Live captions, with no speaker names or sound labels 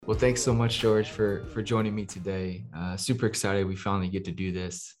Well, thanks so much, George, for joining me today. Super excited we finally get to do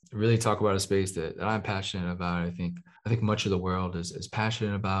this. Really talk about a space that I'm passionate about. I think much of the world is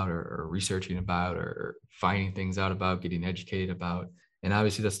passionate about or researching about or finding things out about, getting educated about. And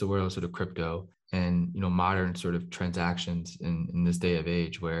obviously that's the world of sort of crypto and modern sort of transactions in this day of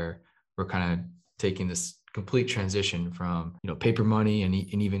age where we're kind of taking this complete transition from paper money and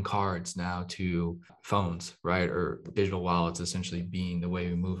even cards now to phones, right? Or digital wallets essentially being the way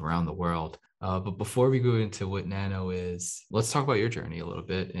we move around the world. But before we go into what Nano is, let's talk about your journey a little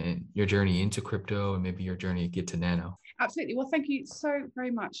bit and your journey into crypto and maybe your journey to get to Nano. Absolutely. Well, thank you so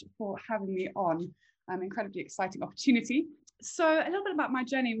very much for having me on. Incredibly exciting opportunity. So a little bit about my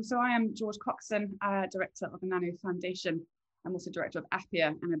journey. So I am George Coxon, Director of the Nano Foundation. I'm also Director of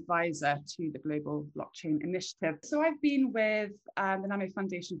Appia and Advisor to the Global Blockchain Initiative. So I've been with the Nano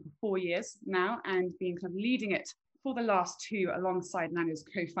Foundation for 4 years now and been kind of leading it for the last 2 alongside Nano's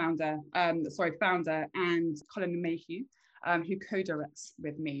founder and Colin Mayhew, who co-directs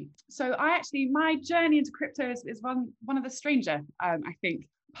with me. So my journey into crypto is one of the stranger, I think,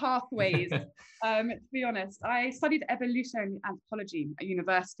 pathways. To be honest, I studied evolutionary anthropology at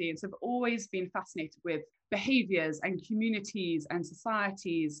university, and so I've always been fascinated with behaviors and communities and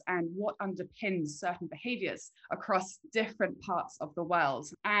societies and what underpins certain behaviors across different parts of the world.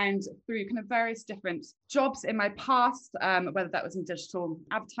 And through kind of various different jobs in my past, whether that was in digital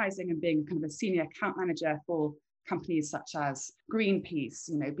advertising and being kind of a senior account manager for companies such as Greenpeace,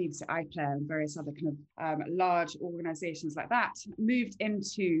 BBC iPlayer and various other kind of large organizations like that, moved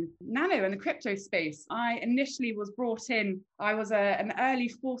into Nano and the crypto space. I initially was brought in, I was an early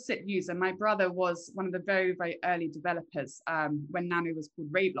Faucet user. My brother was one of the very, very early developers when Nano was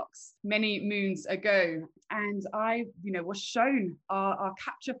called Rayblox many moons ago. And I, was shown our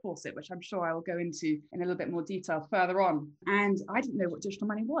capture faucet, which I'm sure I will go into in a little bit more detail further on. And I didn't know what digital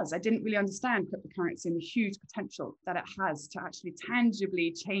money was. I didn't really understand cryptocurrency and the huge potential that it has to actually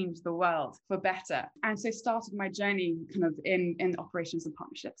tangibly change the world for better. And so started my journey kind of in operations and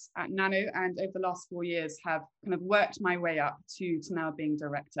partnerships at Nano. And over the last 4 years have kind of worked my way up to now being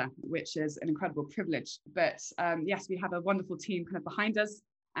director, which is an incredible privilege. But yes, we have a wonderful team kind of behind us.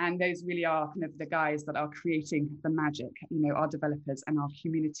 And those really are kind of the guys that are creating the magic, our developers and our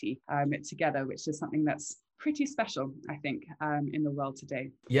community together, which is something that's pretty special, I think, in the world today.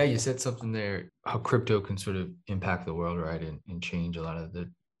 Yeah, you said something there, how crypto can sort of impact the world, right? And change a lot of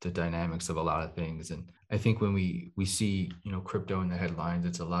the dynamics of a lot of things. And I think when we see, crypto in the headlines,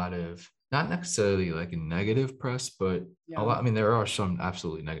 it's a lot of not necessarily like a negative press, but a lot. I mean, there are some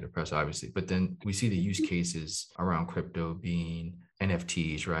absolutely negative press, obviously, but then we see the use cases around crypto being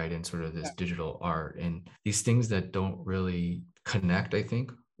NFTs, right? And sort of this digital art and these things that don't really connect, I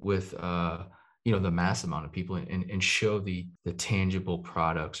think, with the mass amount of people and show the tangible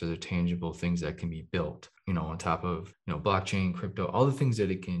products or the tangible things that can be built, on top of, blockchain, crypto, all the things that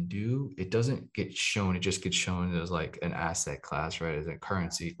it can do. It doesn't get shown. It just gets shown as like an asset class, right? As a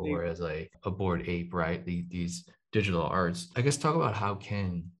currency or as a Bored Ape, right? These digital arts. I guess talk about how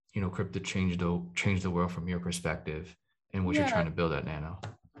can, crypto change the world from your perspective and what you're trying to build at Nano.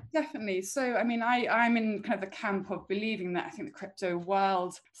 Definitely. So, I mean, I'm in kind of the camp of believing that I think the crypto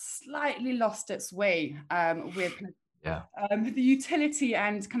world slightly lost its way with the utility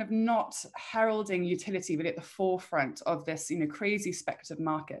and kind of not heralding utility really at the forefront of this, crazy speculative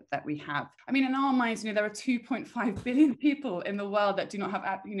market that we have. I mean, in our minds, there are 2.5 billion people in the world that do not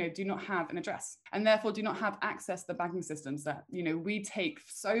have an address and therefore do not have access to the banking systems that, we take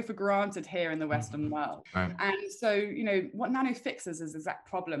so for granted here in the Western world. Right. And so, what Nano fixes is the exact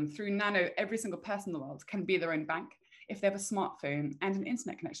problem. Through Nano, every single person in the world can be their own bank if they have a smartphone and an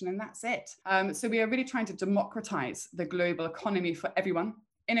internet connection, and that's it. So we are really trying to democratize the global economy for everyone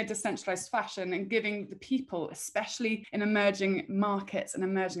in a decentralized fashion and giving the people, especially in emerging markets and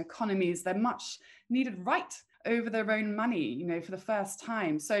emerging economies, their much needed right over their own money, for the first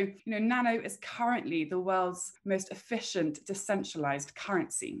time. So, Nano is currently the world's most efficient decentralized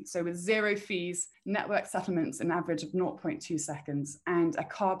currency. So with zero fees, network settlements, an average of 0.2 seconds, and a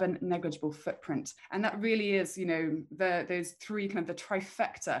carbon negligible footprint. And that really is, those three kind of the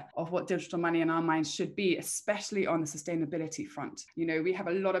trifecta of what digital money in our minds should be, especially on the sustainability front. We have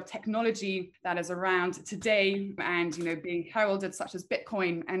a lot of technology that is around today and, being heralded, such as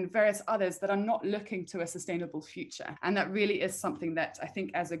Bitcoin and various others that are not looking to a sustainable future. And that really is something that I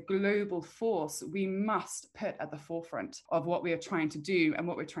think as a global force, we must put at the forefront of what we are trying to do and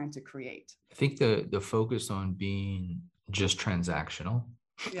what we're trying to create. I think the focus on being just transactional,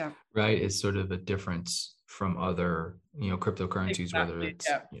 right, is sort of a difference from other, cryptocurrencies, whether it's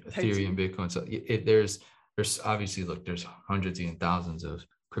Ethereum, Bitcoin. So there's obviously, look, there's hundreds and thousands of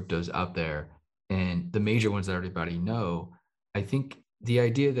cryptos out there, and the major ones that everybody know, I think the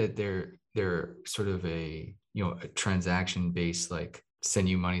idea that they're sort of a, a transaction based, like send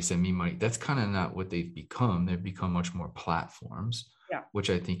you money, send me money, that's kind of not what they've become. They've become much more platforms, Yeah. which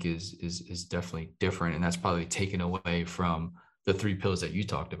I think is definitely different. And that's probably taken away from the three pillars that you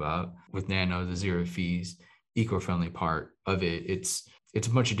talked about with Nano, the zero fees, eco-friendly part of it. It's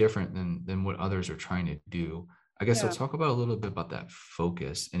much different than what others are trying to do. I guess Yeah. let's talk about a little bit about that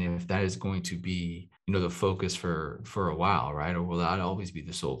focus, and if that is going to be, the focus for a while, right? Or will that always be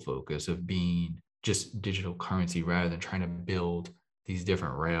the sole focus of being just digital currency rather than trying to build these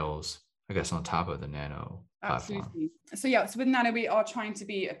different rails, I guess, on top of the Nano platform? Absolutely. So yeah, so with Nano, we are trying to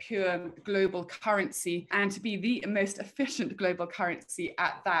be a pure global currency and to be the most efficient global currency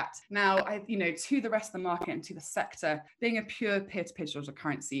at that. Now, to the rest of the market and to the sector, being a pure peer-to-peer digital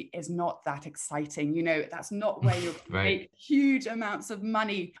currency is not that exciting. That's not where you're going right. to make huge amounts of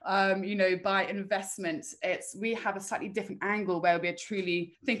money, by investment. We have a slightly different angle where we're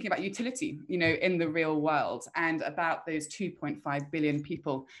truly thinking about utility, in the real world, and about those 2.5 billion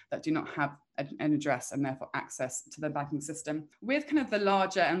people that do not have an address and therefore access to the banking system. With kind of the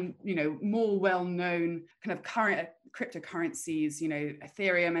larger and more well-known kind of current cryptocurrencies,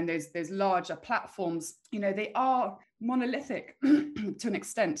 Ethereum and those larger platforms, they are monolithic to an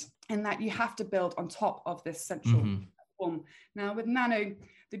extent, in that you have to build on top of this central platform. Now with Nano,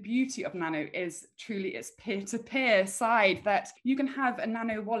 the beauty of Nano is truly its peer-to-peer side, that you can have a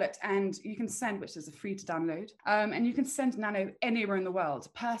Nano wallet and you can send, which is free to download, and you can send Nano anywhere in the world,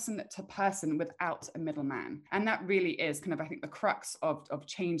 person to person, without a middleman. And that really is kind of, I think, the crux of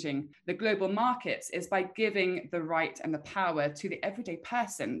changing the global markets, is by giving the right and the power to the everyday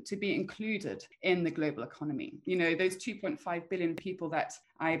person to be included in the global economy. Those 2.5 billion people that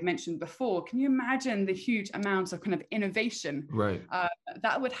I mentioned before, can you imagine the huge amount of kind of innovation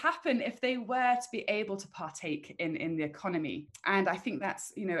that would happen if they were to be able to partake in the economy? And I think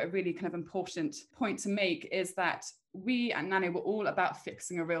that's, a really kind of important point to make, is that we at Nano were all about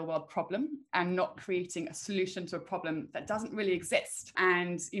fixing a real world problem and not creating a solution to a problem that doesn't really exist.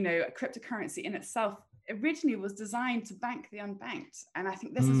 And, a cryptocurrency in itself originally was designed to bank the unbanked. And I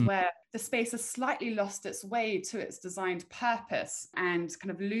think this is where the space has slightly lost its way to its designed purpose, and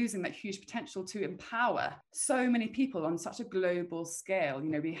kind of losing that huge potential to empower so many people on such a global scale.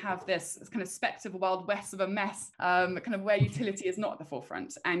 We have this kind of spectre of a wild west of a mess, kind of where utility is not at the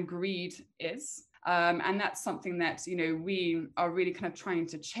forefront and greed is. And that's something that, we are really kind of trying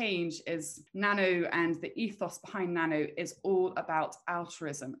to change. Is Nano and the ethos behind Nano is all about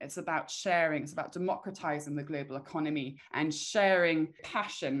altruism. It's about sharing. It's about democratizing the global economy and sharing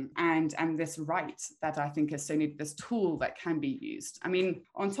passion and this right that I think is so needed, this tool that can be used. I mean,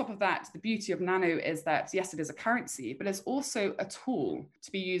 on top of that, the beauty of Nano is that, yes, it is a currency, but it's also a tool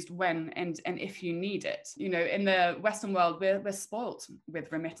to be used when and if you need it. In the Western world, we're spoilt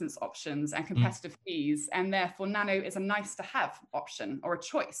with remittance options and competitive fees, and therefore Nano is a nice to have option or a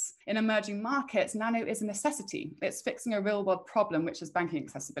choice. In emerging markets, Nano is a necessity. It's fixing a real world problem, which is banking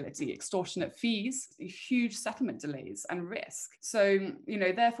accessibility, extortionate fees, huge settlement delays and risk. So,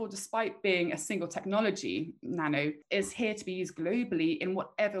 therefore, despite being a single technology, Nano is here to be used globally in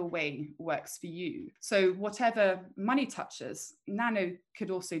whatever way works for you. So whatever money touches, Nano could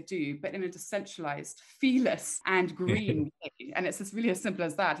also do, but in a decentralized, feeless and green way. And it's really as simple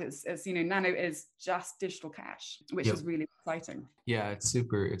as that. It's Nano is just digital cash, which is really exciting. Yeah, it's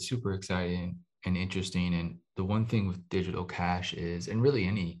super exciting and interesting. And the one thing with digital cash is, and really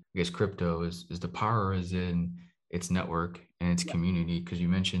any, I guess, crypto is the power is in its network and its community, because you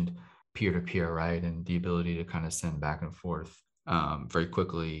mentioned peer-to-peer, right? And the ability to kind of send back and forth very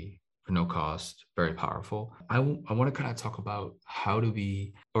quickly for no cost, very powerful. I want to kind of talk about how do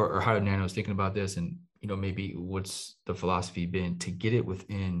we, or how Nano is thinking about this, and maybe what's the philosophy been to get it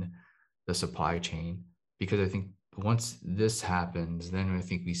within the supply chain, because I think once this happens, then I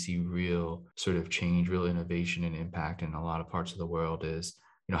think we see real sort of change, real innovation and impact in a lot of parts of the world. Is,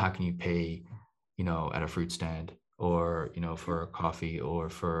 how can you pay, at a fruit stand, or, for a coffee, or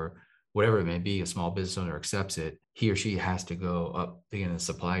for whatever it may be, a small business owner accepts it, he or she has to go up in the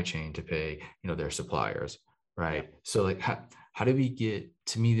supply chain to pay, their suppliers, right? So like, how do we get,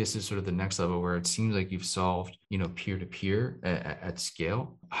 to me, this is sort of the next level where it seems like you've solved, peer-to-peer at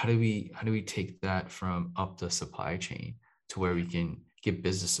scale. How do we take that from up the supply chain to where we can get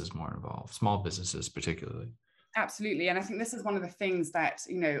businesses more involved, small businesses particularly? Absolutely. And I think this is one of the things that,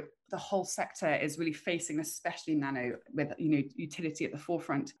 the whole sector is really facing, especially nano, with utility at the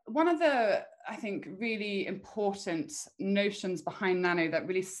forefront. One of the, I think, really important notions behind nano that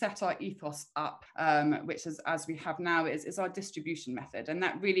really set our ethos up, which is, as we have now, is our distribution method. And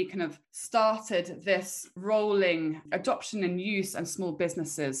that really kind of started this rolling adoption and use, and small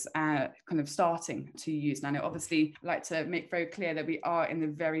businesses kind of starting to use nano. Obviously, I'd like to make very clear that we are in the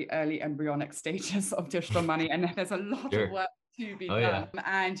very early embryonic stages of digital money, and there's a lot of work to be done. Yeah.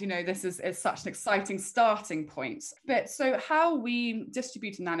 And this is such an exciting starting point. But so how we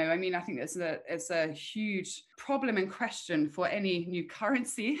distribute nano, I mean, I think it's a huge problem and question for any new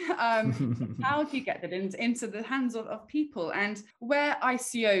currency. How do you get that into the hands of people? And where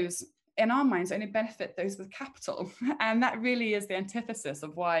ICOs, in our minds, only benefit those with capital. And that really is the antithesis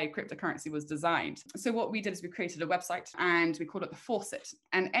of why cryptocurrency was designed. So what we did is we created a website, and we called it the Faucet.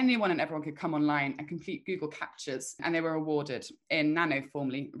 And anyone and everyone could come online and complete Google captchas, and they were awarded in nano,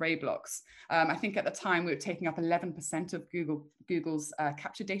 formerly Rablocks. I think at the time we were taking up 11% of Google's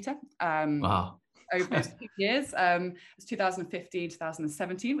capture data. Wow. Over those 2 years. It's 2015,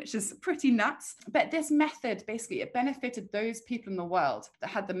 2017, which is pretty nuts. But this method, basically, it benefited those people in the world that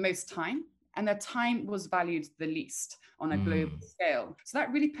had the most time, and their time was valued the least on a global scale. So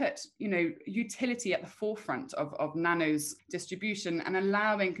that really put, utility at the forefront of nano's distribution, and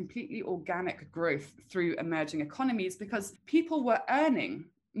allowing completely organic growth through emerging economies, because people were earning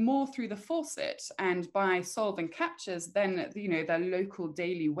more through the Faucet and by solving captchas than their local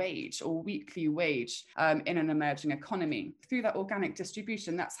daily wage or weekly wage in an emerging economy. Through that organic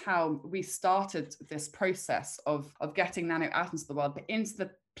distribution, that's how we started this process of getting nano out into the world, but into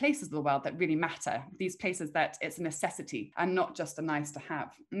the places of the world that really matter, these places that it's a necessity and not just a nice to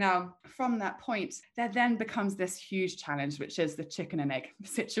have. Now, from that point, there then becomes this huge challenge, which is the chicken and egg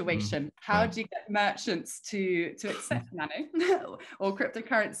situation. How do you get merchants to accept nano or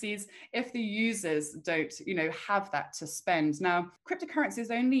cryptocurrencies if the users don't, have that to spend? Now, cryptocurrency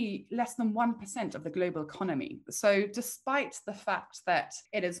is only less than 1% of the global economy. So despite the fact that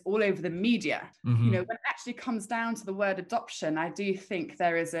it is all over the media, when it actually comes down to the word adoption, I do think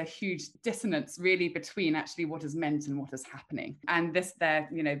there is a huge dissonance really between actually what is meant and what is happening. And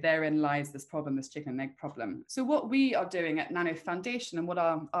therein lies this problem, this chicken and egg problem. So what we are doing at Nano Foundation, and what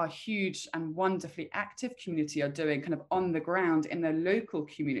our huge and wonderfully active community are doing kind of on the ground in their local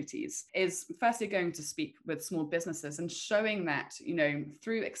communities, is firstly going to speak with small businesses and showing that,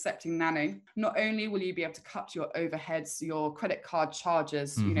 through accepting nano, not only will you be able to cut your overheads, your credit card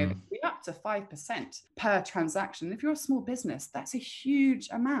charges, up to 5% per transaction. If you're a small business, that's a huge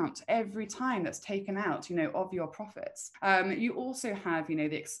amount every time that's taken out, of your profits. You also have,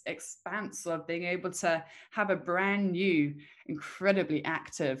 the expanse of being able to have a brand new, incredibly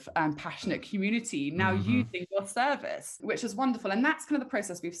active and passionate community now using your service, which is wonderful. And that's kind of the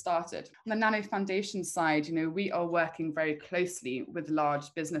process we've started. On the Nano Foundation side, we are working very closely with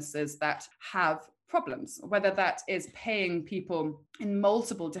large businesses that have problems, whether that is paying people in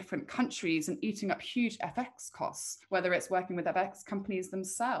multiple different countries and eating up huge FX costs, whether it's working with FX companies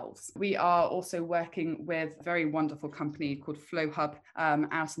themselves. We are also working with a very wonderful company called FlowHub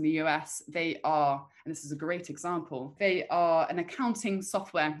out in the US. They are, and this is a great example, they are an accounting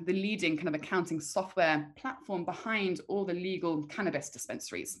software, the leading kind of accounting software platform behind all the legal cannabis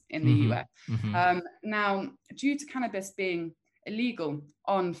dispensaries in the US. Now, due to cannabis being illegal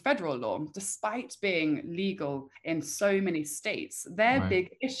on federal law, despite being legal in so many states, their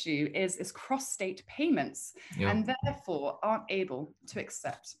big issue is cross-state payments, and therefore aren't able to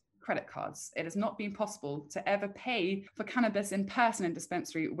accept credit cards. It has not been possible to ever pay for cannabis in person in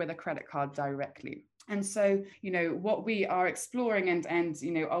dispensary with a credit card directly. And so, what we are exploring and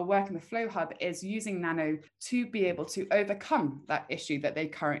our work in the FlowHub is using nano to be able to overcome that issue that they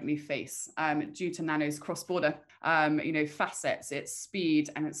currently face due to nano's cross-border, facets, its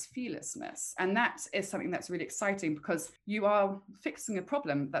speed and its fearlessness. And that is something that's really exciting, because you are fixing a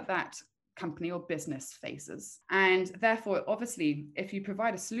problem that company or business faces. And therefore, obviously, if you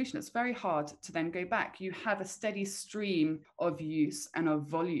provide a solution, it's very hard to then go back. You have a steady stream of use and of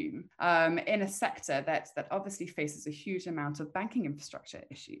volume in a sector that obviously faces a huge amount of banking infrastructure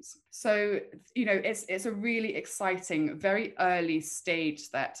issues. So, it's a really exciting, very early stage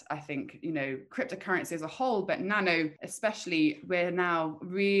that I think, cryptocurrency as a whole, but nano especially, we're now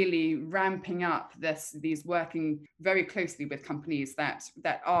really ramping up these working very closely with companies that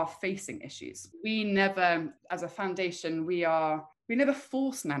are facing issues. We never, as a foundation, we never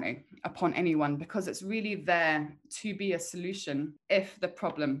force nano upon anyone, because it's really there to be a solution if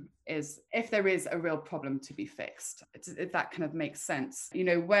there is a real problem to be fixed. If that kind of makes sense.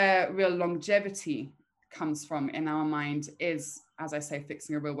 Where real longevity comes from in our mind is as I say,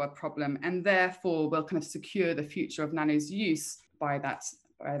 fixing a real world problem, and therefore will kind of secure the future of nano's use by that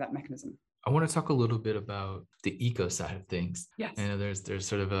mechanism. I want to talk a little bit about the eco side of things. Yes. I know there's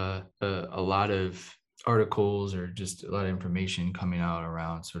sort of a lot of articles or just a lot of information coming out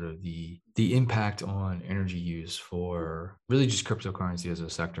around sort of the impact on energy use for really just cryptocurrency as a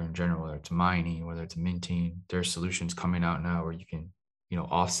sector in general, whether it's mining, whether it's minting. There's solutions coming out now where you can,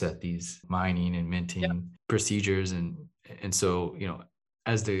 offset these mining and minting procedures. And so,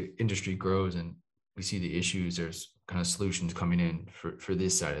 as the industry grows and we see the issues, there's kind of solutions coming in for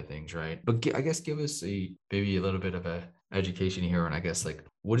this side of things, right? But I guess give us maybe a little bit of a education here, and I guess like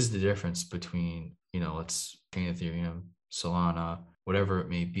what is the difference between let's say Ethereum, Solana, whatever it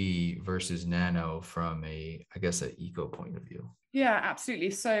may be, versus Nano from an eco point of view? Yeah,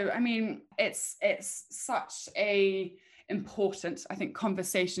 absolutely. So I mean, it's such a important, I think,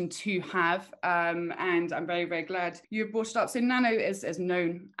 conversation to have. And I'm very, very glad you brought it up. So Nano is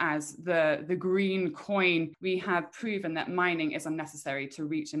known as the green coin. We have proven that mining is unnecessary to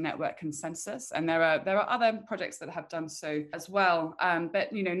reach a network consensus. And there are other projects that have done so as well.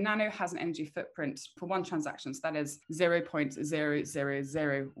 But Nano has an energy footprint for one transaction. So that is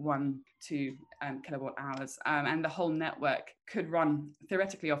 0.00012 kilowatt hours. And the whole network could run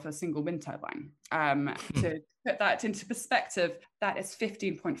theoretically off a single wind turbine. To put that into perspective, that is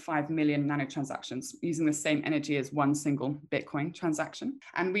 15.5 million nanotransactions using the same energy as one single Bitcoin transaction.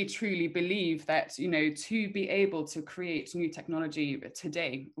 And we truly believe that, to be able to create new technology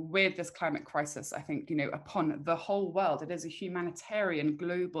today with this climate crisis, I think, upon the whole world, it is a humanitarian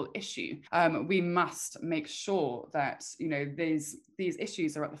global issue. We must make sure that, these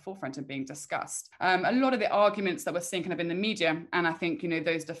issues are at the forefront and being discussed. A lot of the arguments that we're seeing kind of in the media, and I think,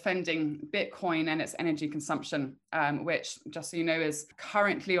 those defending Bitcoin and its energy consumption, which, just so you know, is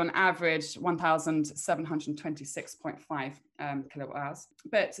currently on average 1,726.5 kilowatt hours.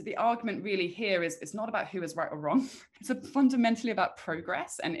 But the argument really here is it's not about who is right or wrong. It's fundamentally about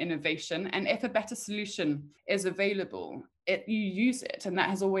progress and innovation. And if a better solution is available, you use it. And that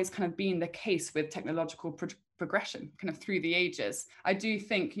has always kind of been the case with technological progression kind of through the ages. I do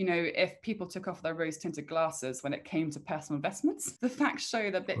think, if people took off their rose-tinted glasses when it came to personal investments, the facts show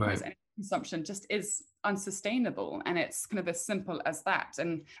that Bitcoin's energy consumption just is unsustainable. And it's kind of as simple as that.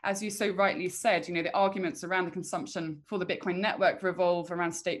 And as you so rightly said, the arguments around the consumption for the Bitcoin network revolve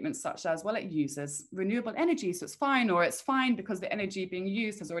around statements such as, well, it uses renewable energy, so it's fine, or it's fine because the energy being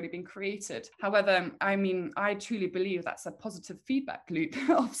used has already been created. However, I mean, I truly believe that's a positive feedback loop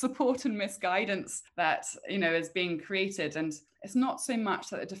of support and misguidance that, is being created. And it's not so much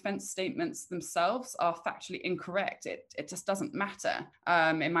that the defense statements themselves are factually incorrect. It just doesn't matter.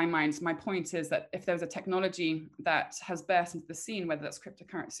 In my mind, my point is that if there's a technology that has burst into the scene, whether that's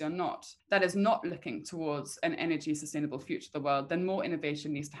cryptocurrency or not, that is not looking towards an energy sustainable future of the world, then more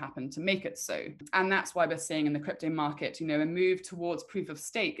innovation needs to happen to make it so. And that's why we're seeing in the crypto market, a move towards proof of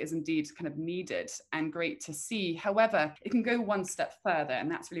stake is indeed kind of needed and great to see. However, it can go one step further, and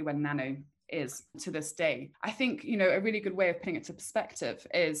that's really where Nano is to this day. I think, a really good way of putting it to perspective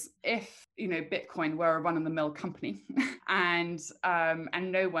is if, Bitcoin were a run-of-the-mill company and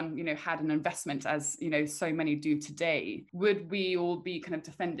no one, had an investment as, so many do today, would we all be kind of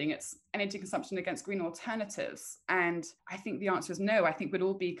defending its energy consumption against green alternatives? And I think the answer is no. I think we'd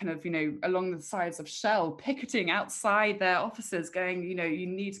all be kind of, along the sides of Shell, picketing outside their offices going, you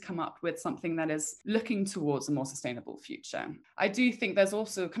need to come up with something that is looking towards a more sustainable future. I do think there's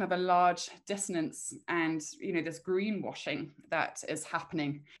also kind of a large dissonance and, this greenwashing that is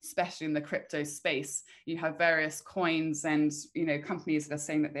happening, especially in the crypto space. You have various coins and, companies that are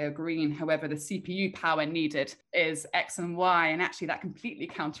saying that they're green. However, the CPU power needed is X and Y, and actually that completely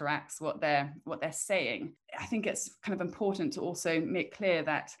counteracts what they're saying. I think it's kind of important to also make clear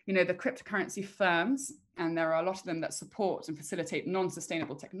that, the cryptocurrency firms, and there are a lot of them that support and facilitate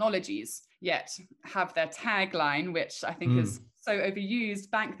non-sustainable technologies, yet have their tagline, which I think is so overused,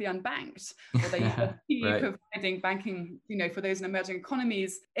 bank the unbanked, or they keep providing banking, for those in emerging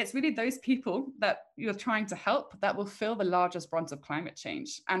economies. It's really those people that you're trying to help that will feel the largest brunt of climate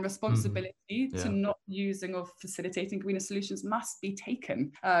change, and responsibility to not using or facilitating greener solutions must be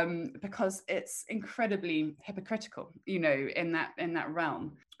taken, because it's incredibly hypocritical, in that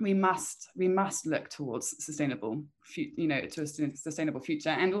realm. We must look towards sustainable, to a sustainable future.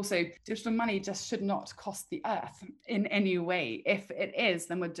 And also, digital money just should not cost the earth in any way. If it is,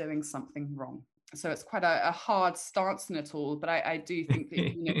 then we're doing something wrong. So it's quite a hard stance in it all. But I do think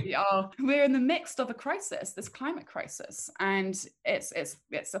that, we're in the midst of a crisis, this climate crisis, and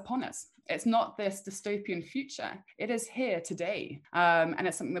it's upon us. It's not this dystopian future. It is here today. And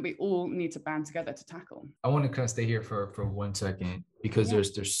it's something that we all need to band together to tackle. I want to kind of stay here for 1 second, because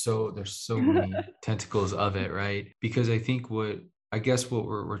there's so many tentacles of it, right? Because I think what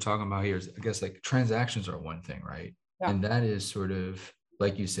we're talking about here is, I guess, like, transactions are one thing, right? Yeah. And that is sort of,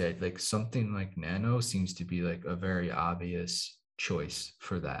 like you said, like something like Nano seems to be like a very obvious choice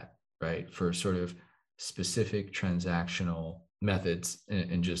for that, right? For sort of specific transactional methods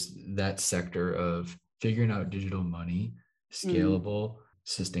and just that sector of figuring out digital money, scalable,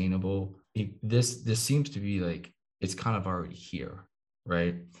 sustainable. This seems to be like, it's kind of already here,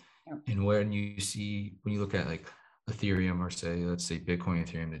 right? Yeah. And when you look at like Ethereum, or let's say Bitcoin,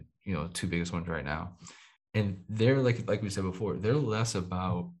 Ethereum, the two biggest ones right now, and they're like we said before, they're less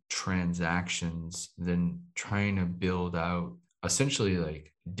about transactions than trying to build out essentially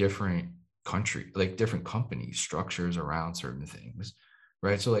like different company structures around certain things,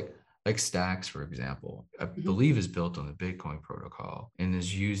 right? So like Stacks, for example, I believe is built on the Bitcoin protocol and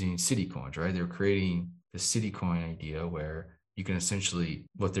is using city coins, right? They're creating the city coin idea where you can essentially,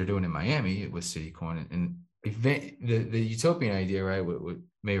 what they're doing in Miami with city coin, and the utopian idea, right? What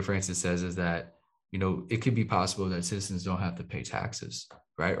Mayor Francis says is that, it could be possible that citizens don't have to pay taxes,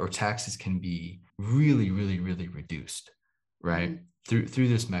 right? Or taxes can be really, really, really reduced, right? Through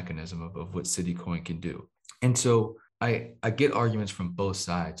this mechanism of what Citicoin can do. And so I get arguments from both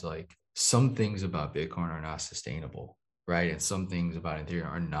sides, like some things about Bitcoin are not sustainable, right? And some things about Ethereum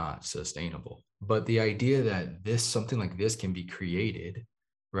are not sustainable. But the idea that something like this can be created,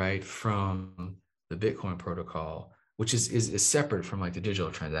 right, from the Bitcoin protocol, which is separate from like the digital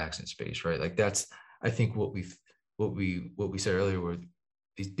transaction space, right? Like that's, I think what we said earlier, where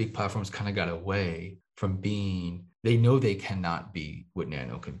these big platforms kind of got away from being, they know they cannot be what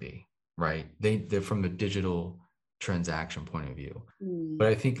Nano can be, right? They're from a digital transaction point of view. But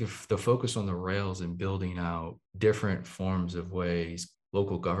I think if the focus on the rails and building out different forms of ways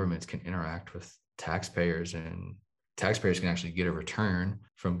local governments can interact with taxpayers, and taxpayers can actually get a return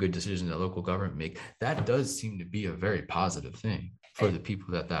from good decisions that local government make, that does seem to be a very positive thing for the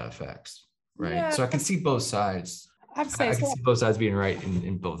people that affects, right? Yeah. So I can see both sides. I can see both sides being right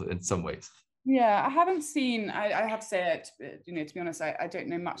in some ways. Yeah, I haven't seen, I have to say it, to be honest, I don't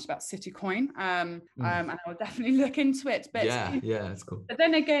know much about Citicoin, and I will definitely look into it. But yeah, that's cool. But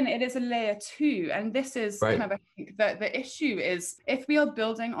then again, it is a layer 2, and this is right. Kind of, I think, the issue is, if we are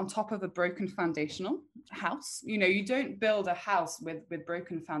building on top of a broken foundational house, you don't build a house with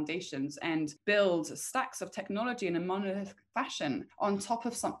broken foundations and build stacks of technology in a monolithic fashion on top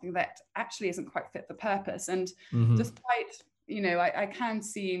of something that actually isn't quite fit for purpose. And despite, I can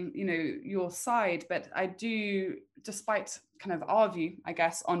see, your side, but I do, despite kind of our view, I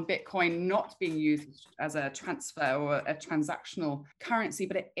guess, on Bitcoin not being used as a transfer or a transactional currency,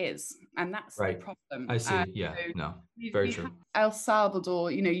 but it is. And that's right. The problem. I see. Yeah, very true. El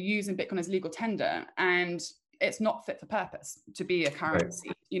Salvador, using Bitcoin as legal tender, and it's not fit for purpose to be a currency.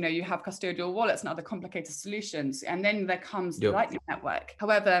 Right. You have custodial wallets and other complicated solutions. And then there comes the Lightning Network.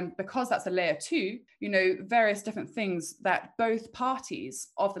 However, because that's a layer 2, various different things that both parties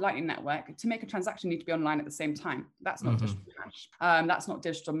of the Lightning Network, to make a transaction, need to be online at the same time. That's not digital cash. That's not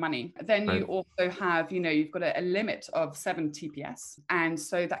digital money. Then you also have, you've got a limit of 7 TPS. And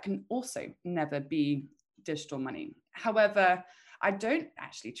so that can also never be digital money. However, I don't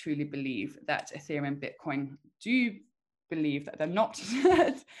actually truly believe that Ethereum and Bitcoin do believe that they're not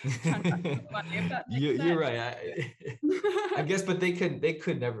money, you're right. I guess, but they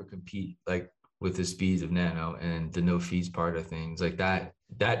could never compete like with the speeds of Nano and the no fees part of things like that.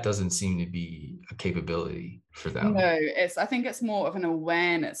 That doesn't seem to be a capability for them. No, I think it's more of an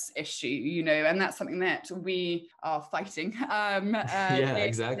awareness issue, and that's something that we are fighting.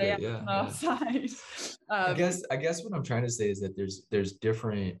 Exactly. On our side. I guess what I'm trying to say is that there's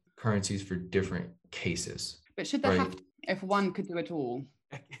different currencies for different cases. But should there have to, if one could do it all?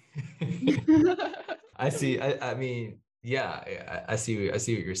 I see. I mean, yeah, I see what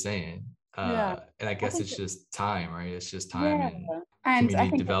you're saying. And I guess it's just time, right? It's just time and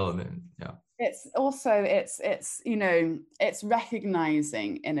community development. Yeah. It's also, it's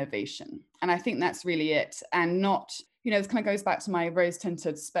recognizing innovation. And I think that's really it. And not, this kind of goes back to my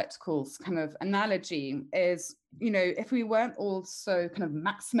rose-tinted spectacles kind of analogy, is if we weren't all so kind of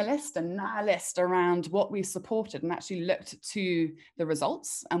maximalist and nihilist around what we supported and actually looked to the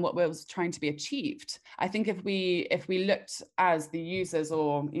results and what was trying to be achieved, I think if we looked as the users,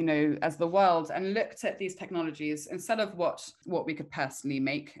 or as the world, and looked at these technologies instead of what we could personally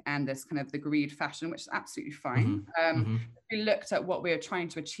make, and this kind of the greed fashion, which is absolutely fine. If we looked at what we are trying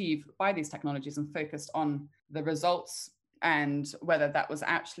to achieve by these technologies and focused on the results and whether that was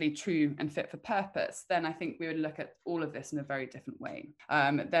actually true and fit for purpose, then I think we would look at all of this in a very different way.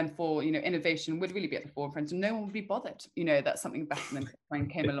 Then for, innovation would really be at the forefront, and no one would be bothered, that something better than Bitcoin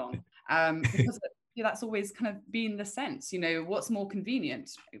came along. Because that's always kind of been the sense, what's more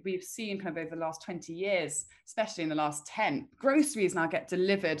convenient. We've seen kind of over the last 20 years, especially in the last 10, groceries now get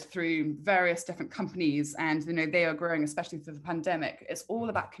delivered through various different companies, and they are growing, especially through the pandemic. It's all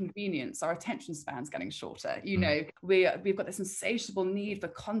about convenience. Our attention span's getting shorter. We've got this insatiable need for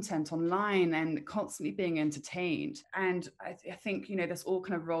content online and constantly being entertained. And I think, this all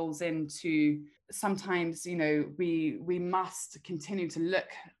kind of rolls into sometimes, we must continue to look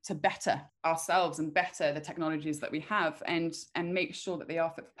to better ourselves and better the technologies that we have, and make sure that they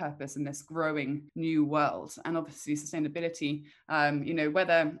are fit for purpose in this growing new world. And obviously sustainability,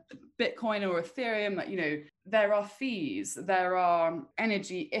 whether Bitcoin or Ethereum, there are fees, there are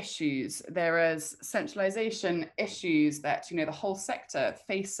energy issues, there is centralization issues that, the whole sector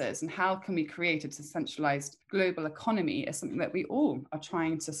faces, and how can we create a decentralized global economy is something that we all are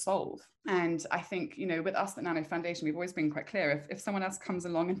trying to solve. And I think, with us at Nano Foundation, we've always been quite clear, if someone else comes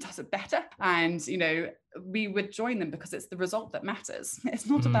along and does it better, and, we would join them, because it's the result that matters. It's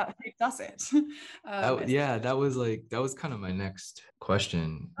not about who does it. That was kind of my next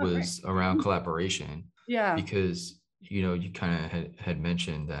question, was around collaboration. Yeah. Because, you kind of had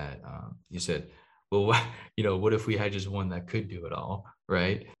mentioned that, you said, well, what if we had just one that could do it all,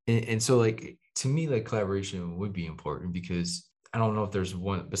 right? And so, like, to me, like, collaboration would be important, because I don't know if there's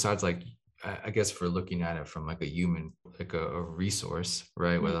one besides, like, I guess, for looking at it from like a human, like a resource,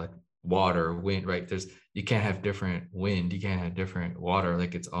 right? Mm-hmm. Where like water, wind, right? You can't have different wind, you can't have different water,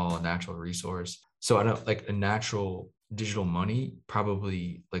 like it's all a natural resource. So I don't, like, a natural digital money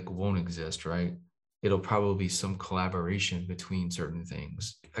probably like won't exist, right? It'll probably be some collaboration between certain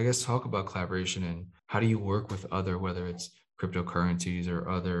things. I guess talk about collaboration, and how do you work with other, whether it's cryptocurrencies or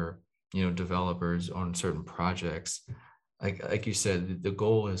other, developers on certain projects. Like you said, the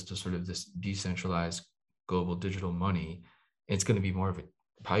goal is to sort of this decentralized global digital money. It's going to be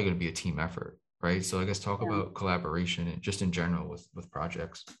probably going to be a team effort, right? So I guess talk about collaboration and just in general with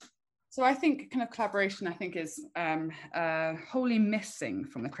projects. So I think kind of collaboration, I think, is wholly missing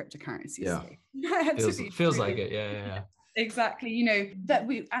from the cryptocurrency space. Feels like it. Yeah. Exactly. That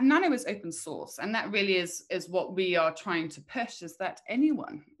and Nano is open source, and that really is what we are trying to push, is that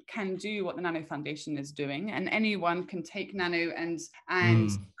anyone can do what the Nano Foundation is doing, and anyone can take Nano and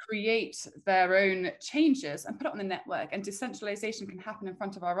create their own changes and put it on the network, and decentralization can happen in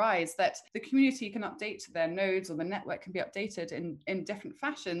front of our eyes, that the community can update their nodes, or the network can be updated in different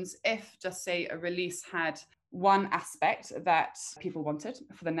fashions if, just say, a release had one aspect that people wanted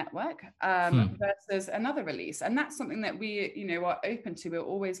for the network versus another release. And that's something that we, are open to. We're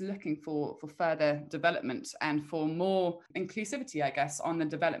always looking for further development and for more inclusivity, I guess, on the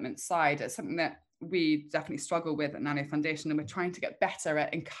development side. It's something that we definitely struggle with at Nano Foundation, and we're trying to get better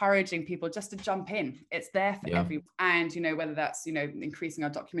at encouraging people just to jump in. It's there for everyone. And, whether that's, increasing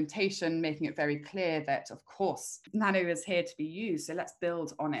our documentation, making it very clear that, of course, Nano is here to be used. So let's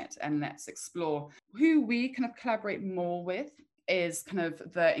build on it and let's explore. Who we kind of collaborate more with is kind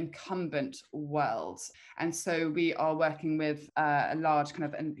of the incumbent world. And so we are working with a large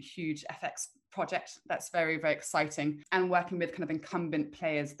kind of a huge FX project that's very, very exciting, and working with kind of incumbent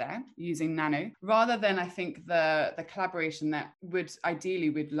players there using Nano, rather than, I think, the collaboration that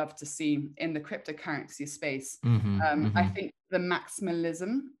we'd love to see in the cryptocurrency space. I think the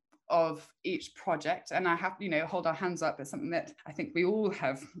maximalism of each project, and I have, hold our hands up, it's something that I think we all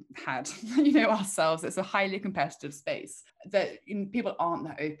have had, ourselves. It's a highly competitive space that people aren't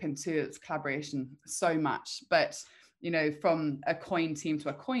that open to its collaboration so much, but from a coin team to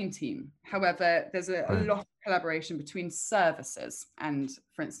a coin team. However, there's a lot of collaboration between services and,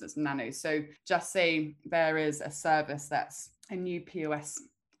 for instance, Nano. So just say there is a service that's a new POS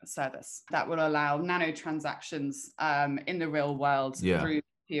service that will allow Nano transactions in the real world through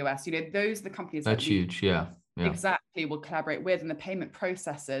POS. Those are the companies that's huge. Yeah. Exactly, we'll collaborate with, and the payment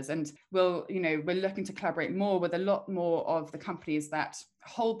processors, and we're looking to collaborate more with a lot more of the companies that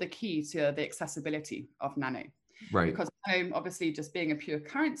hold the key to the accessibility of Nano. Right. Because obviously just being a pure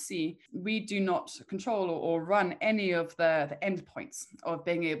currency, we do not control or run any of the endpoints of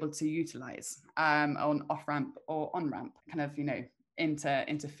being able to utilize on off-ramp or on-ramp kind of,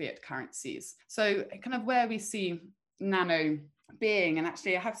 into fiat currencies. So kind of where we see Nano being, and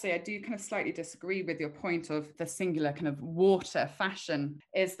actually I have to say I do kind of slightly disagree with your point of the singular kind of water fashion,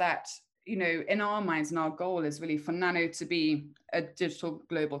 is that in our minds, and our goal is really for Nano to be a digital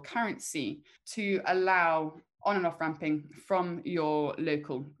global currency to allow on and off ramping from your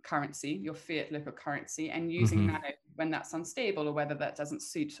local currency, your fiat local currency, and using Nano when that's unstable or whether that doesn't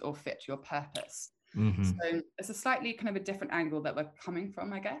suit or fit your purpose. So it's a slightly kind of a different angle that we're coming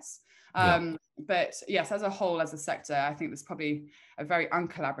from, I guess. But yes, as a whole, as a sector, I think there's probably a very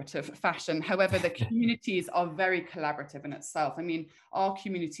uncollaborative fashion. However, the communities are very collaborative in itself. I mean, our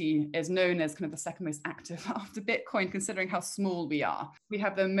community is known as kind of the second most active after Bitcoin, considering how small we are. We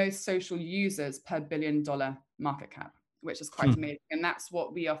have the most social users per $1 billion market cap, which is quite amazing. And that's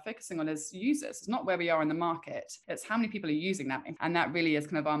what we are focusing on as users. It's not where we are in the market. It's how many people are using that. And that really is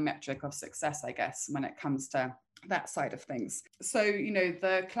kind of our metric of success, I guess, when it comes to that side of things. So,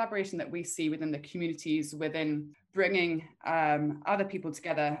 the collaboration that we see within the communities, within bringing other people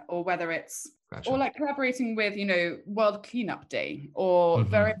together, or whether it's or like collaborating with, World Cleanup Day or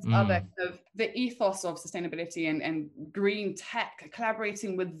various other kind of the ethos of sustainability and green tech,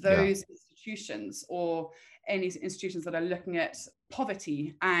 collaborating with those institutions or any institutions that are looking at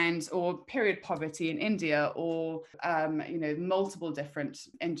poverty or period poverty in India, or multiple different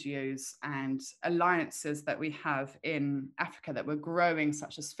NGOs and alliances that we have in Africa that we're growing,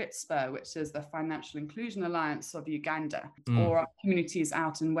 such as FITSPUR, which is the Financial Inclusion Alliance of Uganda, or our communities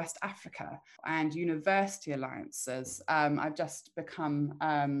out in West Africa, and university alliances. I've just become,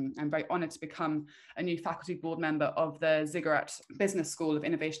 I'm very honored to become a new faculty board member of the Ziggurat Business School of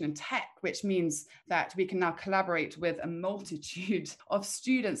Innovation and Tech, which means that we can now collaborate with a multitude of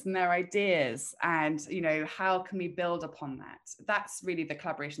students and their ideas, and how can we build upon that. That's really the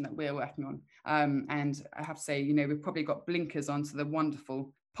collaboration that we're working on, and I have to say, we've probably got blinkers onto the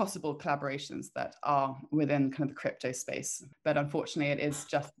wonderful possible collaborations that are within kind of the crypto space, but unfortunately it is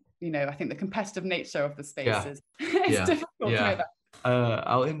just I think the competitive nature of the space is difficult to know that.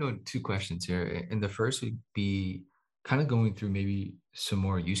 I'll end on two questions here, and the first would be kind of going through maybe some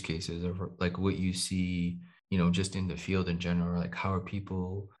more use cases of like what you see just in the field in general, like how are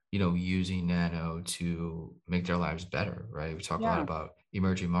people, using Nano to make their lives better, right? We talk a lot about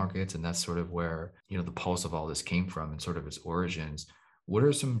emerging markets, and that's sort of where, the pulse of all this came from and sort of its origins. What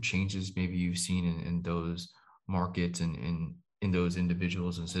are some changes maybe you've seen in those markets and in those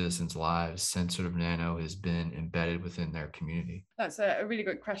individuals and citizens' lives since sort of Nano has been embedded within their community? That's a really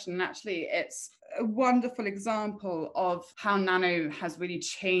good question. And actually, it's a wonderful example of how Nano has really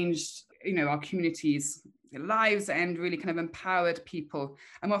changed, our communities' lives and really kind of empowered people.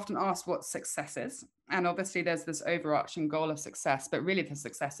 I'm often asked what success is. And obviously there's this overarching goal of success, but really the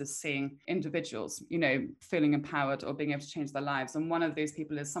success is seeing individuals, feeling empowered or being able to change their lives. And one of those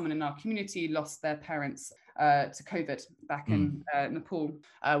people is someone in our community lost their parents to COVID back in Nepal,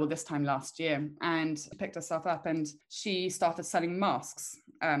 this time last year, and picked herself up and she started selling masks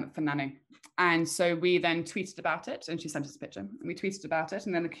for Nano. And so we then tweeted about it, and she sent us a picture, and we tweeted about it,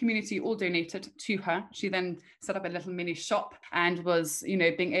 and then the community all donated to her. She then set up a little mini shop and was,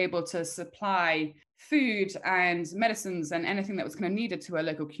 being able to supply food and medicines and anything that was kind of needed to our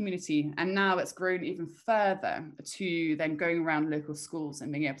local community. And now it's grown even further to then going around local schools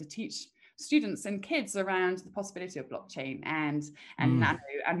and being able to teach students and kids around the possibility of blockchain and Nano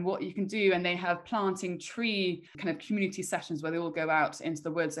and what you can do. And they have planting tree kind of community sessions where they all go out into the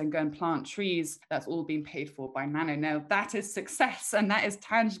woods and go and plant trees. That's all being paid for by Nano. Now that is success, and that is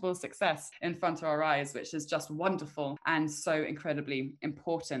tangible success in front of our eyes, which is just wonderful and so incredibly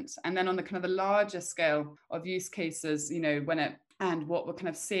important. And then on the kind of the larger scale of use cases, and what we're kind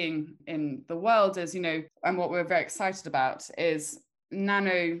of seeing in the world is, and what we're very excited about is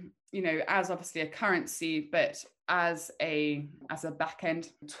Nano, as obviously a currency, but as a back-end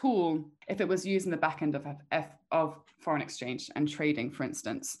tool, if it was used in the back end of foreign exchange and trading, for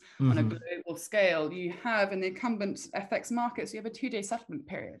instance, on a global scale, you have in the incumbent FX markets, you have a 2-day settlement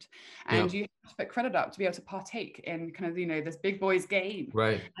period, and you have to put credit up to be able to partake in kind of, this big boys game.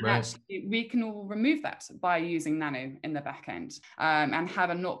 Right. Actually, we can all remove that by using Nano in the back end, and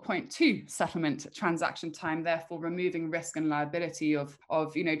have a 0.2 settlement transaction time, therefore removing risk and liability of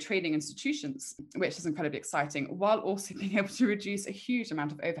trading institutions, which is incredibly exciting, while also being able to reduce a huge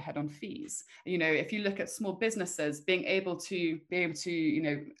amount of overhead on fees. If you look at small businesses being able to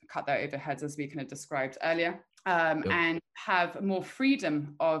cut their overheads, as we kind of described earlier, Yep. and have more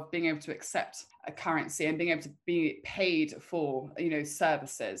freedom of being able to accept a currency and being able to be paid for,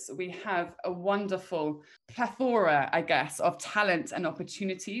 services. We have a wonderful plethora, I guess, of talent and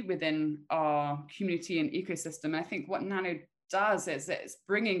opportunity within our community and ecosystem. I think what Nano does is it's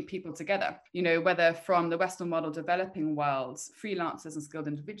bringing people together, whether from the Western world or developing worlds, freelancers and skilled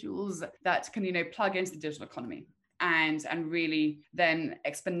individuals that can, plug into the digital economy and really then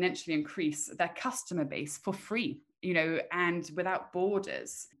exponentially increase their customer base for free, and without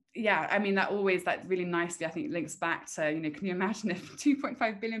borders. Yeah, I mean, that really nicely, I think, links back to, can you imagine if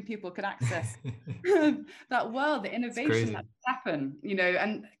 2.5 billion people could access that world, the innovation that happen,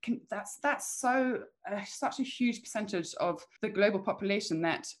 and that's so such a huge percentage of the global population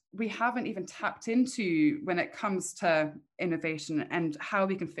that we haven't even tapped into when it comes to innovation and how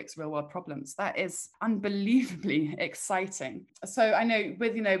we can fix real world problems. That is unbelievably exciting. So I know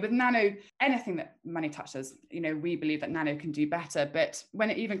with Nano, anything that money touches, we believe that Nano can do better. But when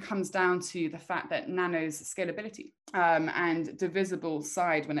it even comes down to the fact that Nano's scalability and divisible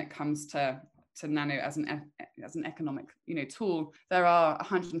side when it comes to Nano as an economic tool, there are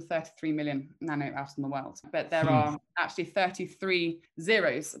 133 million Nano out in the world, but there are actually 33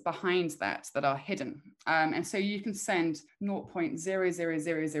 zeros behind that are hidden, and so you can send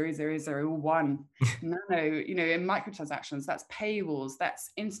 0.00000001 Nano in microtransactions. That's paywalls, that's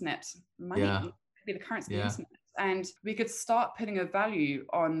internet money. It could be the currency of the internet. And we could start putting a value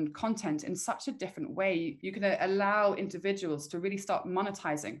on content in such a different way. You can allow individuals to really start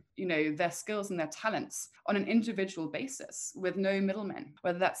monetizing, their skills and their talents on an individual basis with no middlemen,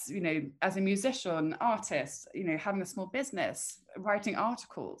 whether that's, as a musician, artist, having a small business, writing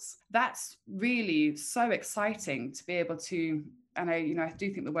articles. That's really so exciting to be able to, and I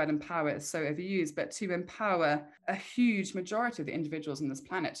do think the word empower is so overused, but to empower a huge majority of the individuals on this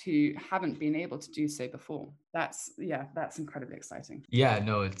planet who haven't been able to do so before. That's incredibly exciting. Yeah,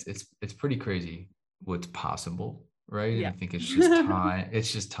 no, it's pretty crazy what's possible, right? Yeah. And I think it's just time.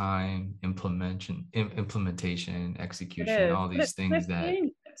 It's just time, implementation, execution, all these things that.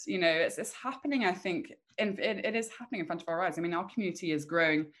 It's happening, I think, and it is happening in front of our eyes. I mean, our community is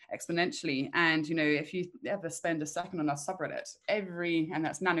growing exponentially. And, if you ever spend a second on our subreddit, and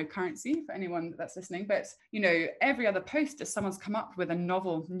that's Nano Currency for anyone that's listening, but, every other post is someone's come up with a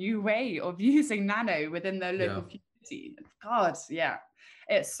novel new way of using Nano within their local community. God, yeah,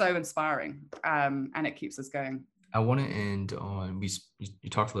 it's so inspiring, and it keeps us going. I want to end on, you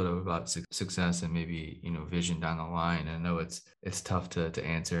talked a little bit about success and maybe, vision down the line. I know it's tough to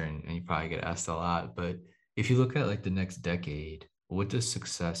answer and you probably get asked a lot, but if you look at like the next decade, what does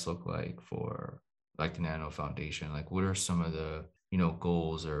success look like for like the Nano Foundation? Like what are some of the,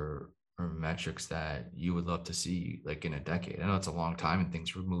 goals or metrics that you would love to see like in a decade? I know it's a long time and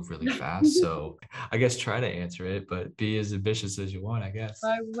things move really fast. So I guess try to answer it, but be as ambitious as you want, I guess.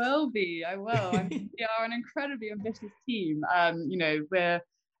 I will. we are an incredibly ambitious team. We're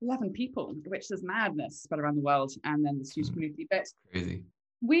 11 people, which is madness, spread around the world, and then this huge community. But crazy.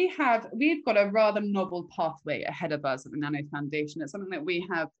 We've got a rather novel pathway ahead of us at the Nano Foundation. It's something that we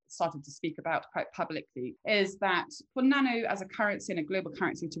have started to speak about quite publicly, is that for Nano as a currency and a global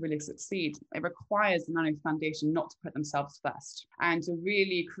currency to really succeed, it requires the Nano Foundation not to put themselves first and to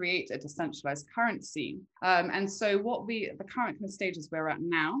really create a decentralized currency. And so the current stages we're at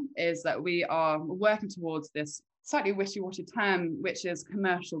now is that we are working towards this slightly wishy-washy term, which is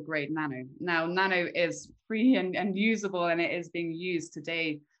commercial grade Nano. Now, Nano is free and usable, and it is being used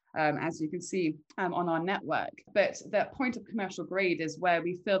today, as you can see on our network. But the point of commercial grade is where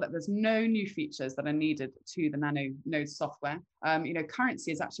we feel that there's no new features that are needed to the Nano node software.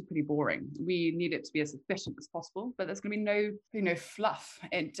 Currency is actually pretty boring. We need it to be as efficient as possible, but there's going to be no fluff.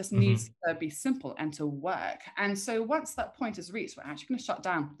 It just needs to be simple and to work. And so once that point is reached, we're actually going to shut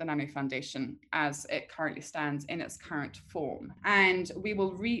down the Nano Foundation as it currently stands in its current form. And we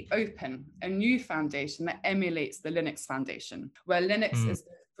will reopen a new foundation that emulates the Linux Foundation, where Linux is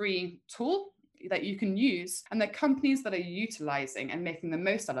the free tool that you can use, and the companies that are utilizing and making the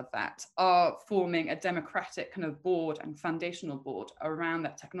most out of that are forming a democratic kind of board and foundational board around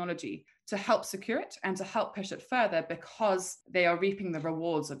that technology to help secure it and to help push it further, because they are reaping the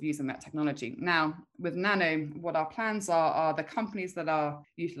rewards of using that technology. Now, with Nano, what our plans are the companies that are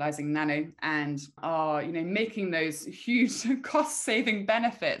utilizing Nano and are, making those huge cost-saving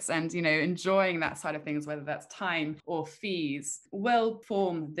benefits and, enjoying that side of things, whether that's time or fees, will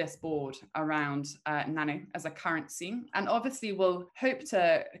form this board around Nano as a currency. And obviously will hope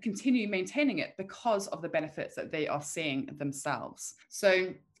to continue maintaining it because of the benefits that they are seeing themselves.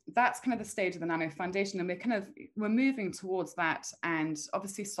 So that's kind of the stage of the Nano Foundation, and we're moving towards that. And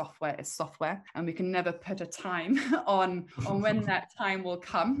obviously software is software, and we can never put a time on when that time will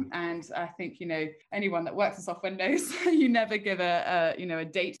come. And I think, anyone that works in software knows you never give a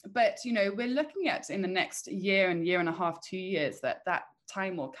date, but we're looking at in the next year and a half, 2 years, that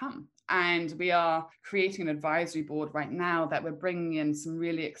time will come. And we are creating an advisory board right now that we're bringing in some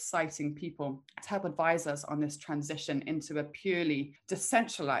really exciting people to help advise us on this transition into a purely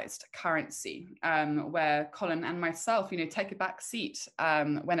decentralized currency, where Colin and myself, take a back seat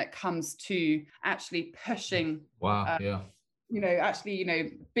when it comes to actually pushing. Wow. Yeah.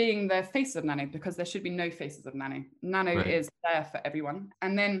 Being the faces of Nano, because there should be no faces of Nano. Nano Right. is there for everyone.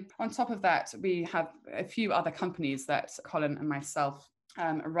 And then on top of that, we have a few other companies that Colin and myself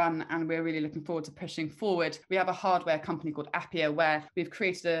run, and we're really looking forward to pushing forward. We have a hardware company called Appia, where we've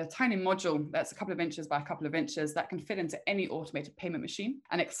created a tiny module that's a couple of inches by a couple of inches that can fit into any automated payment machine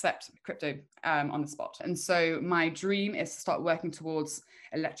and accept crypto on the spot. And so my dream is to start working towards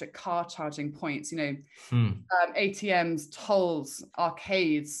electric car charging points. ATMs, tolls,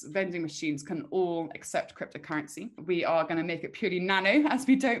 arcades, vending machines can all accept cryptocurrency. We are going to make it purely nano, as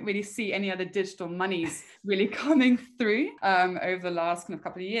we don't really see any other digital monies really coming through over the last kind of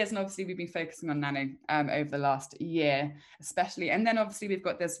couple of years. And obviously we've been focusing on nano over the last year, especially. And then obviously we've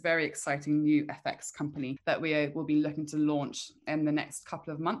got this very exciting new FX company that we will be looking to launch in the next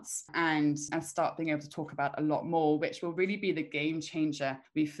couple of months and start being able to talk about a lot more, which will really be the game changer,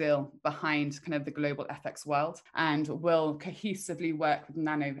 we feel, behind kind of the global FX world, and will cohesively work with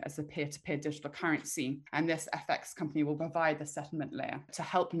Nano as a peer-to-peer digital currency. And this FX company will provide the settlement layer to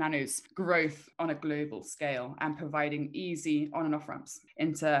help Nano's growth on a global scale and providing easy on and off ramps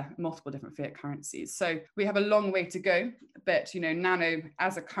into multiple different fiat currencies. So we have a long way to go, but Nano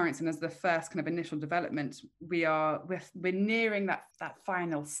as a currency and as the first kind of initial development, we're nearing that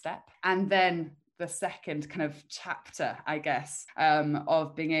final step. And then the second kind of chapter, I guess,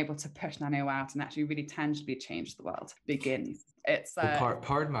 of being able to push Nano out and actually really tangibly change the world begins. It's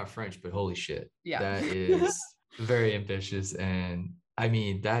pardon my French, but holy shit, yeah, that is very ambitious, and I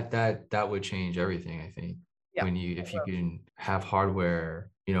mean that would change everything. I think if you can have hardware,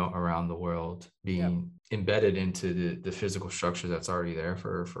 around the world being embedded into the physical structure that's already there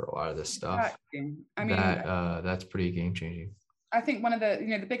for a lot of this stuff. Exactly. I mean, that's pretty game changing. I think one of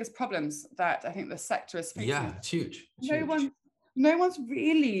the biggest problems that I think the sector is facing. Yeah, it's huge. No one's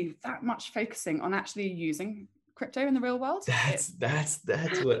really that much focusing on actually using crypto in the real world. That's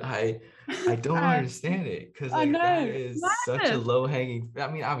what I don't understand it, because that is such a low hanging. I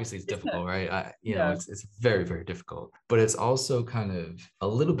mean, obviously it's difficult, right? It's very, very difficult, but it's also kind of a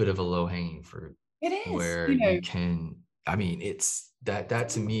little bit of a low hanging fruit. It is where you can. I mean, it's that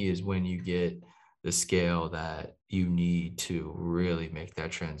to me is when you get the scale that you need to really make that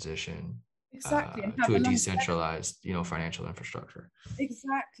transition to a decentralized, financial infrastructure.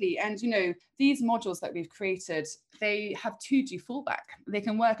 Exactly. And, these modules that we've created, they have 2G fallback. They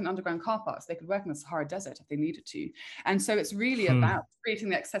can work in underground car parks. They could work in the Sahara Desert if they needed to. And so it's really about creating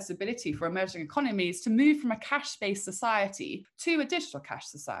the accessibility for emerging economies to move from a cash-based society to a digital cash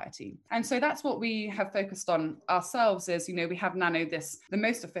society. And so that's what we have focused on ourselves is, we have Nano, the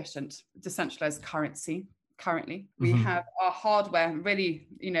most efficient decentralized currency. Currently, we have our hardware ready,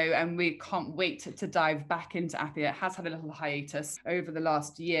 and we can't wait to dive back into Appia. It has had a little hiatus over the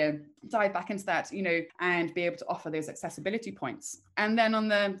last year. Dive back into that, and be able to offer those accessibility points. And then on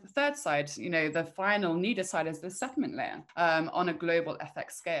the third side, the final needed side is the settlement layer on a global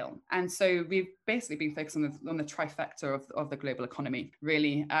FX scale. And so we've basically been focused on the trifecta of the global economy,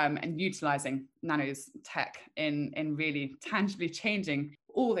 really, and utilizing Nano's tech in really tangibly changing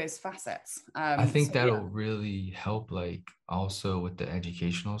all those facets. I think that'll really help, also with the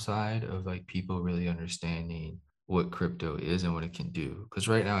educational side of people really understanding what crypto is and what it can do. Because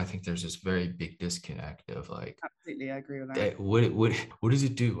right now I think there's this very big disconnect of absolutely, I agree with that. What does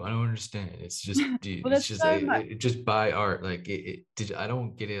it do? I don't understand. It's just it just buy art. I don't get it. I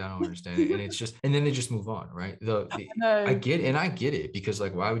don't understand it. And it's just, and then they just move on, right? I get it, because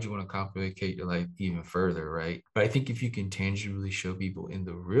why would you want to complicate even further, right? But I think if you can tangibly show people in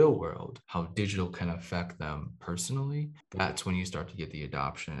the real world how digital can affect them personally, that's when you start to get the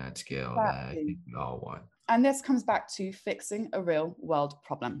adoption at scale that I think we all want. And this comes back to fixing a real world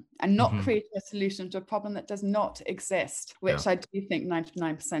problem and not Mhm. creating a solution to a problem that does not exist, which Yeah. I do think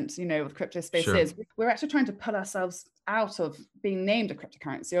 99%, of crypto space Sure. is. We're actually trying to pull ourselves out of being named a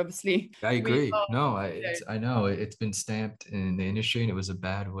cryptocurrency. Obviously, I we agree. are, No, you know, I know it's been stamped in the industry, and it was a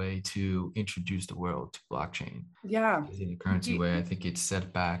bad way to introduce the world to blockchain. yeah. In a currency way, I think it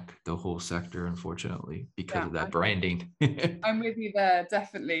set back the whole sector, unfortunately, because Yeah, of that branding. I'm with you there,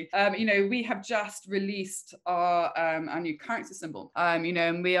 definitely. We have just released our new currency symbol.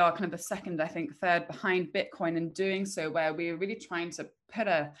 And we are kind of the second, I think, third behind Bitcoin in doing so, where we're really trying to put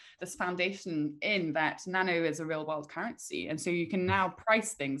this foundation in that Nano is a real world currency, and so you can now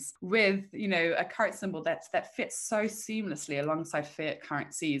price things with a currency symbol that fits so seamlessly alongside fiat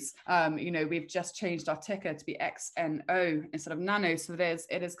currencies. We've just changed our ticker to be XNO instead of Nano, so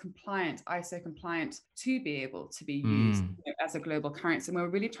it is compliant, ISO compliant, to be able to be used as a global currency. And we're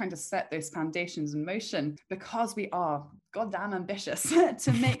really trying to set those foundations in motion because we are goddamn ambitious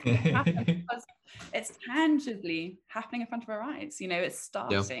to make this happen, because it's tangibly happening in front of our eyes. It's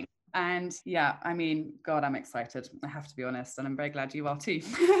starting. Yeah. And yeah, I mean, God, I'm excited. I have to be honest, and I'm very glad you are too.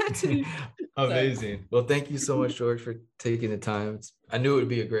 Amazing. Well, thank you so much, George, for taking the time. I knew it would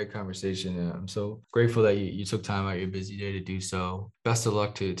be a great conversation. I'm so grateful that you took time out of your busy day to do so. Best of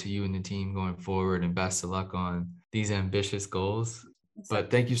luck to you and the team going forward, and best of luck on these ambitious goals.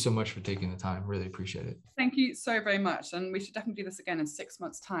 But thank you so much for taking the time. Really appreciate it. Thank you so very much. And we should definitely do this again in 6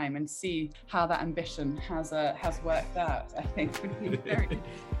 months' time and see how that ambition has worked out. I think would be very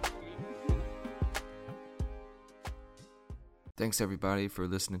Thanks everybody for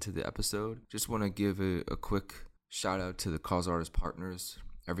listening to the episode. Just want to give a quick shout out to the Cause Artist partners,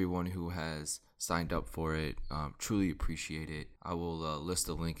 everyone who has signed up for it. Truly appreciate it. I will list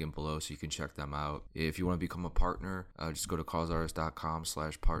the link in below so you can check them out. If you want to become a partner, just go to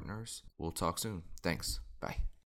causeartist.com/partners. We'll talk soon. Thanks. Bye.